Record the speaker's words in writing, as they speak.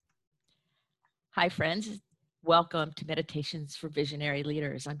Hi, friends. Welcome to Meditations for Visionary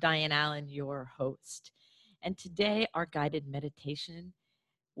Leaders. I'm Diane Allen, your host. And today, our guided meditation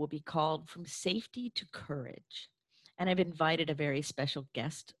will be called From Safety to Courage. And I've invited a very special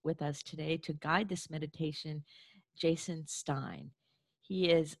guest with us today to guide this meditation, Jason Stein. He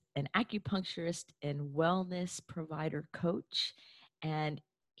is an acupuncturist and wellness provider coach, and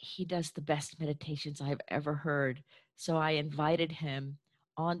he does the best meditations I've ever heard. So I invited him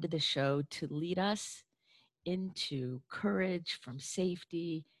onto the show to lead us into courage from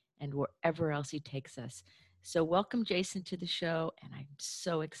safety and wherever else he takes us. So, welcome, Jason, to the show, and I'm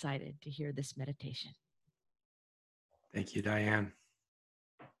so excited to hear this meditation. Thank you, Diane.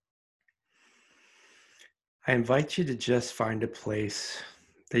 I invite you to just find a place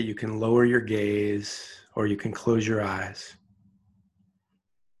that you can lower your gaze or you can close your eyes.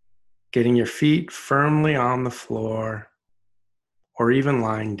 Getting your feet firmly on the floor or even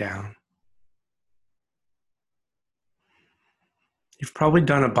lying down. You've probably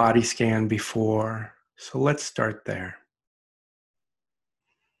done a body scan before, so let's start there.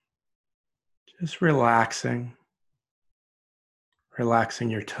 Just relaxing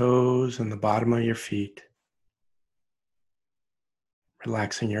your toes and the bottom of your feet.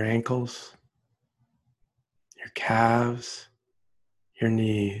 Relaxing your ankles, your calves, your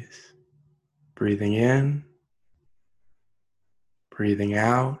knees. Breathing in, breathing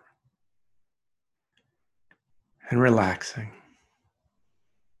out, and relaxing.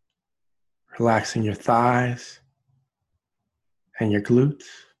 Relaxing your thighs and your glutes,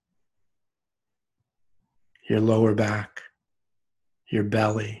 your lower back, your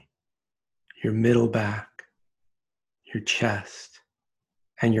belly, your middle back, your chest,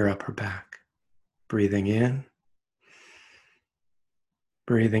 and your upper back. Breathing in,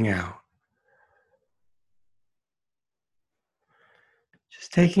 breathing out.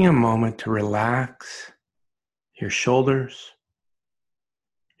 Just taking a moment to relax your shoulders,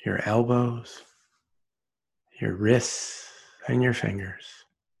 your elbows, your wrists, and your fingers.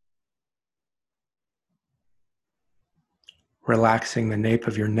 Relaxing the nape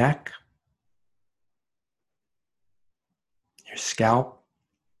of your neck, your scalp,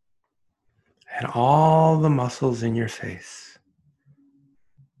 and all the muscles in your face.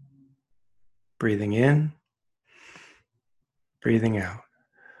 Breathing in, breathing out.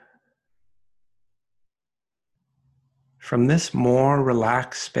 From this more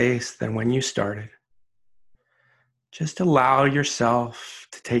relaxed space than when you started, just allow yourself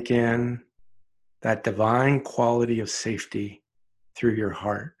to take in that divine quality of safety through your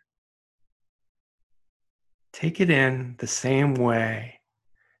heart. Take it in the same way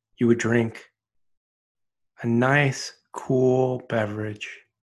you would drink a nice, cool beverage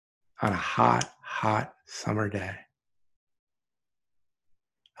on a hot, hot summer day.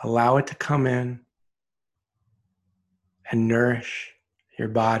 Allow it to come in and nourish your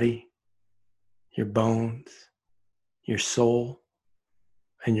body, your bones, your soul,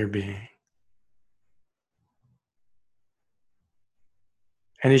 and your being.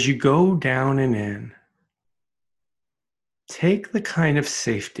 And as you go down and in, take the kind of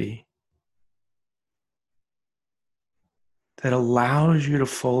safety that allows you to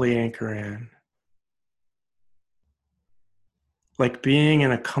fully anchor in. Like being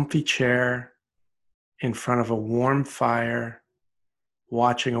in a comfy chair in front of a warm fire,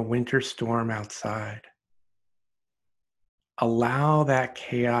 watching a winter storm outside. Allow that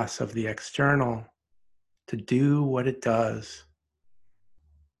chaos of the external to do what it does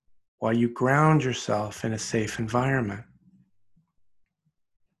while you ground yourself in a safe environment.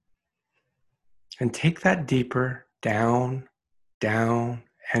 And take that deeper down, down,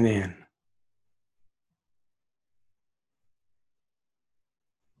 and in.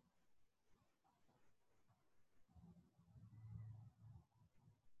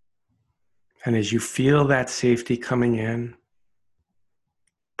 And as you feel that safety coming in,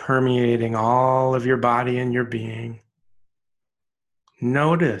 permeating all of your body and your being,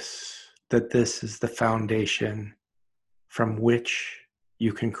 notice that this is the foundation from which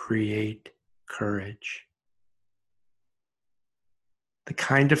you can create courage. The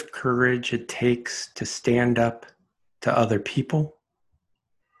kind of courage it takes to stand up to other people,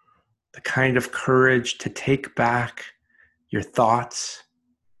 the kind of courage to take back your thoughts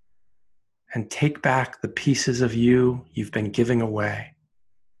and take back the pieces of you you've been giving away.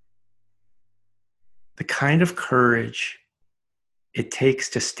 The kind of courage it takes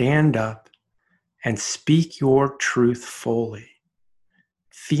to stand up and speak your truth fully,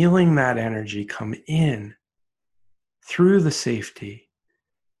 feeling that energy come in through the safety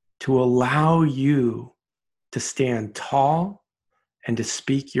to allow you to stand tall and to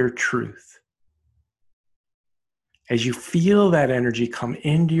speak your truth. As you feel that energy come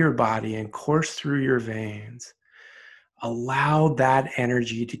into your body and course through your veins, allow that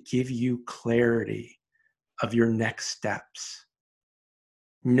energy to give you clarity of your next steps.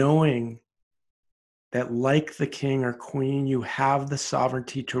 Knowing that, like the king or queen, you have the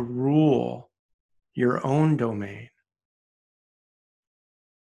sovereignty to rule your own domain.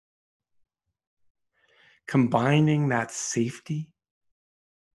 Combining that safety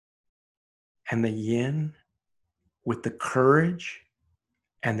and the yin with the courage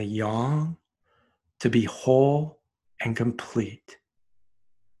and the yang to be whole and complete.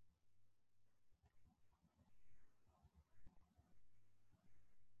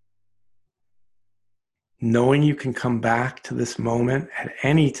 Knowing you can come back to this moment at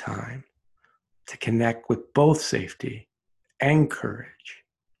any time to connect with both safety and courage.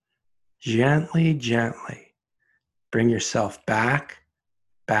 Gently, gently bring yourself back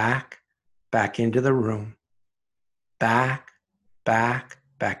into the room, back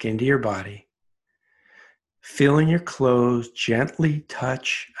into your body. Feeling your clothes gently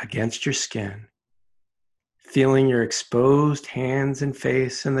touch against your skin. Feeling your exposed hands and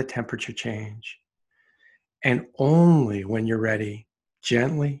face and the temperature change. And only when you're ready,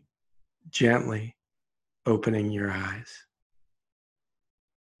 gently, gently opening your eyes.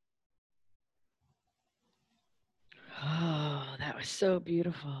 Oh, that was so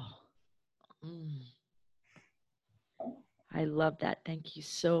beautiful. I love that. Thank you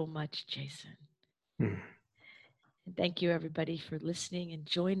so much, Jason. And thank you, everybody, for listening and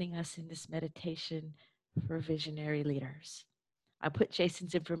joining us in this meditation for visionary leaders. I put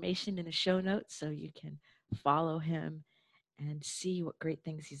Jason's information in the show notes so you can follow him and see what great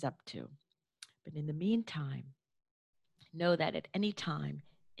things he's up to. But in the meantime, know that at any time,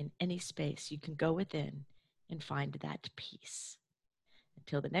 in any space, you can go within and find that peace.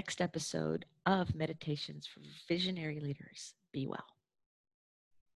 Until the next episode of Meditations for Visionary Leaders, be well.